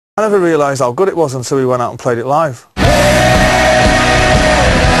I never realised how good it was until we went out and played it live.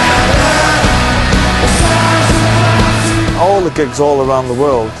 All the gigs all around the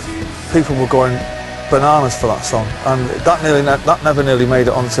world, people were going bananas for that song, and that never nearly made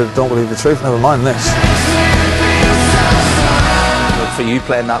it onto Don't Believe the Truth, never mind this. For you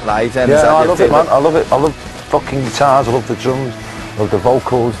playing that live then? Yeah, I love it, man. I love it. I love fucking guitars, I love the drums, I love the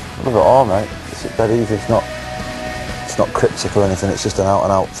vocals, I love it all, mate. It's dead easy, it's not cryptic or anything, it's just an out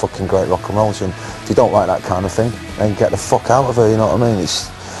and out fucking great rock and roll tune. If you don't like that kind of thing, then get the fuck out of her, you know what I mean?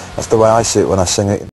 That's the way I see it when I sing it.